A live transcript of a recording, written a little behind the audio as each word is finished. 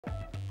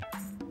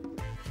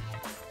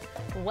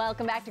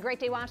Welcome back to Great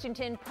Day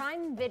Washington.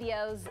 Prime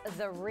Video's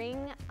The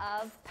Ring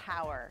of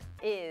Power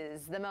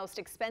is the most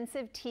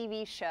expensive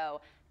TV show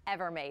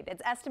ever made.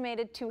 It's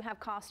estimated to have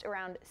cost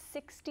around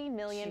 $60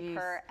 million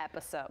per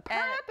episode.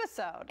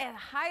 A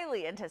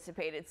highly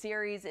anticipated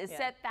series is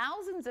set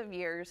thousands of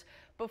years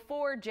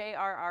before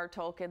J.R.R.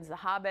 Tolkien's The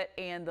Hobbit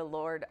and The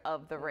Lord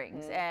of the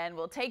Rings, and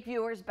will take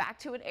viewers back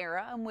to an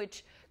era in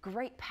which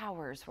great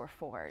powers were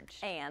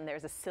forged. And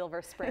there's a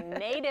Silver Spring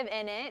native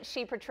in it.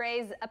 She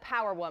portrays a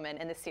power woman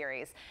in the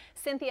series.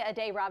 Cynthia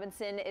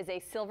Addai-Robinson is a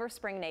Silver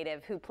Spring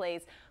native who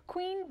plays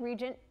Queen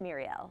Regent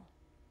Muriel.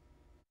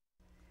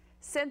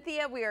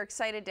 Cynthia, we are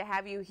excited to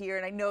have you here,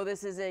 and I know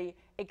this is a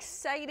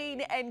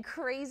exciting and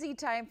crazy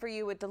time for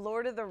you with The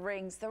Lord of the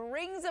Rings. The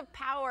Rings of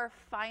Power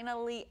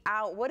finally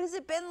out. What has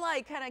it been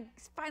like, kind of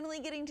finally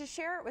getting to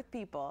share it with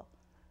people?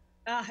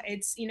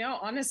 It's,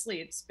 honestly,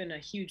 it's been a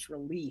huge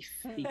relief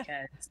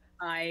because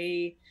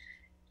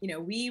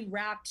we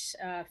wrapped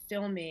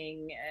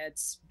filming,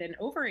 it's been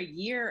over a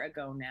year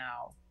ago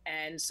now.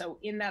 And so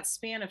in that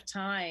span of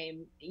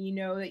time, you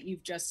know that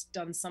you've just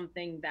done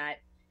something that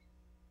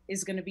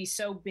is going to be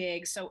so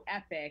big, so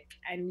epic,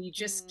 and you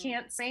just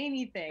can't say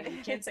anything.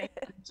 You can't say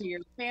anything to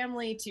your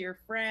family, to your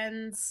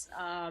friends.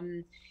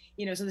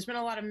 So there's been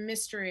a lot of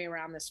mystery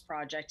around this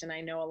project, and I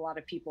know a lot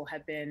of people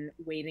have been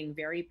waiting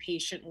very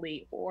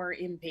patiently or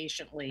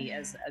impatiently,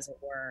 as it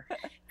were.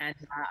 And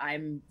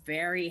I'm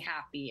very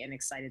happy and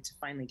excited to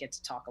finally get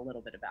to talk a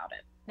little bit about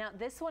it. Now,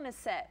 this one is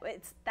set,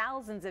 it's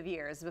thousands of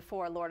years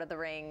before Lord of the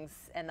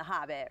Rings and The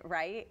Hobbit,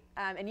 right?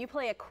 And you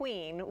play a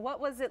queen.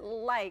 What was it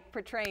like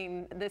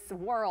portraying this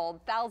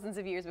world thousands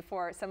of years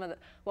before some of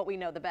what we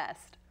know the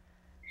best?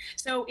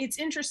 So it's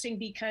interesting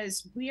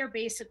because we are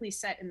basically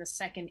set in the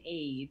Second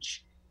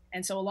Age.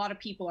 And so a lot of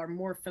people are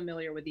more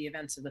familiar with the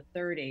events of the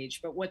Third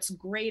Age. But what's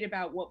great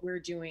about what we're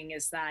doing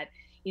is that,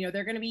 there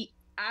are going to be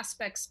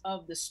aspects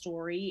of the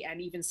story and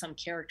even some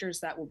characters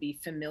that will be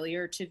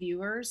familiar to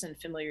viewers and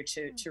familiar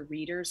to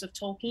readers of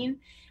Tolkien.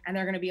 And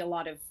there are going to be a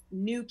lot of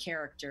new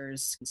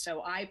characters.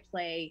 So I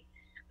play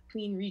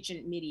Queen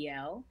Regent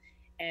Muriel,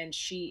 and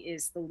she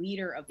is the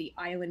leader of the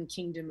island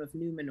kingdom of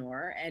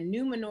Numenor. And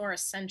Numenor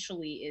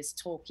essentially is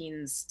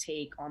Tolkien's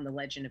take on the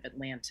legend of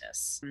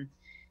Atlantis.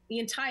 The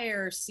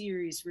entire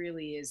series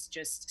really is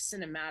just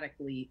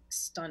cinematically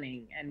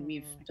stunning, and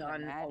we've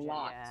done a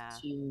lot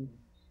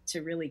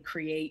to really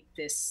create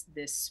this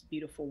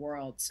beautiful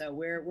world. So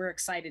we're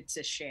excited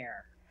to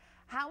share.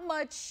 How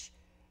much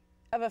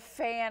of a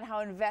fan,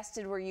 how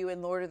invested were you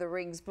in Lord of the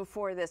Rings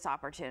before this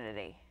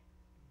opportunity?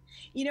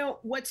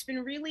 What's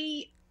been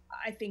really,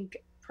 I think,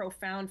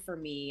 profound for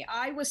me,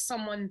 I was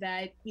someone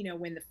that,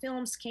 when the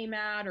films came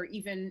out, or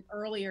even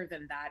earlier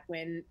than that,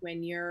 when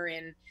you're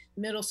in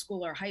middle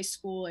school or high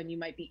school and you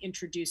might be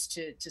introduced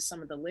to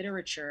some of the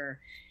literature,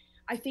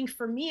 I think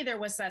for me, there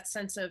was that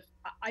sense of,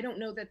 I don't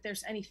know that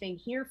there's anything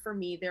here for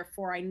me,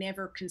 therefore I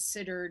never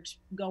considered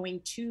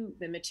going to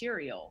the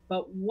material.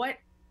 But what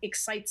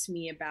excites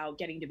me about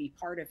getting to be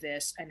part of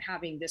this and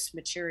having this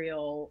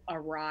material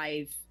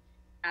arrive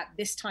at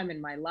this time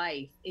in my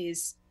life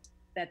is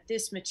that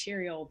this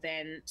material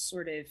then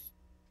sort of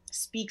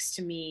speaks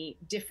to me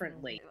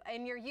differently.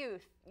 In your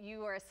youth, you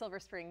were a Silver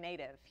Spring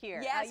native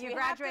here. Yes, you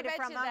graduated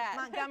from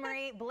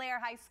Montgomery Blair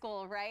High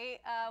School, right?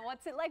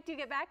 What's it like? Do you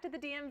get back to the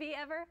DMV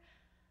ever?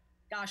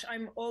 Gosh,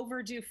 I'm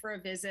overdue for a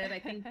visit. I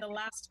think the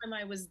last time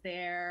I was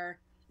there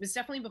was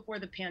definitely before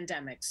the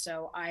pandemic.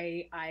 So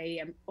I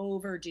am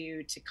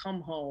overdue to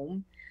come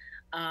home.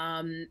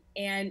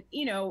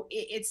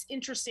 It's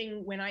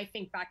interesting when I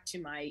think back to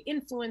my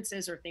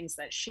influences or things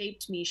that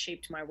shaped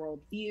my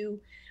worldview.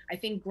 I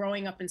think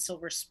growing up in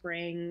Silver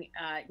Spring,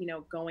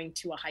 going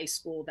to a high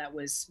school that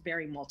was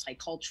very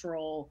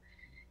multicultural,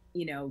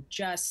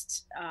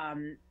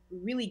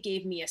 really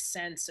gave me a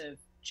sense of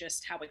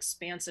just how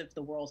expansive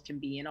the world can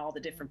be and all the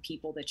different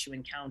people that you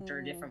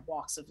encounter, different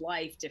walks of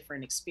life,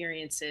 different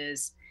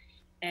experiences.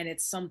 And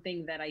it's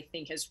something that I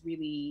think has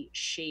really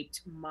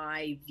shaped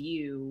my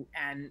view.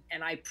 And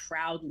I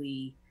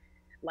proudly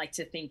like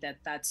to think that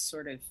that's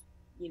sort of,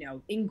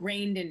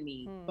 ingrained in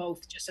me,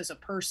 both just as a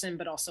person,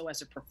 but also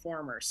as a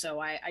performer. So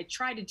I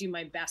try to do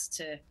my best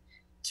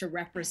to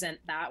represent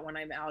that when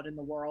I'm out in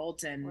the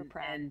world. And, we're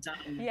proud.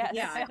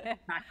 I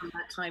look back on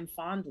that time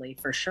fondly,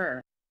 for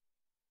sure.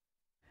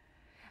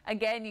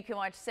 Again, you can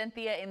watch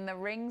Cynthia in The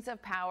Rings of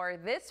Power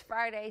this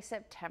Friday,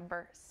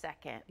 September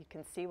 2nd. You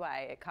can see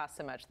why it costs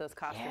so much. Those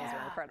costumes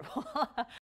are incredible.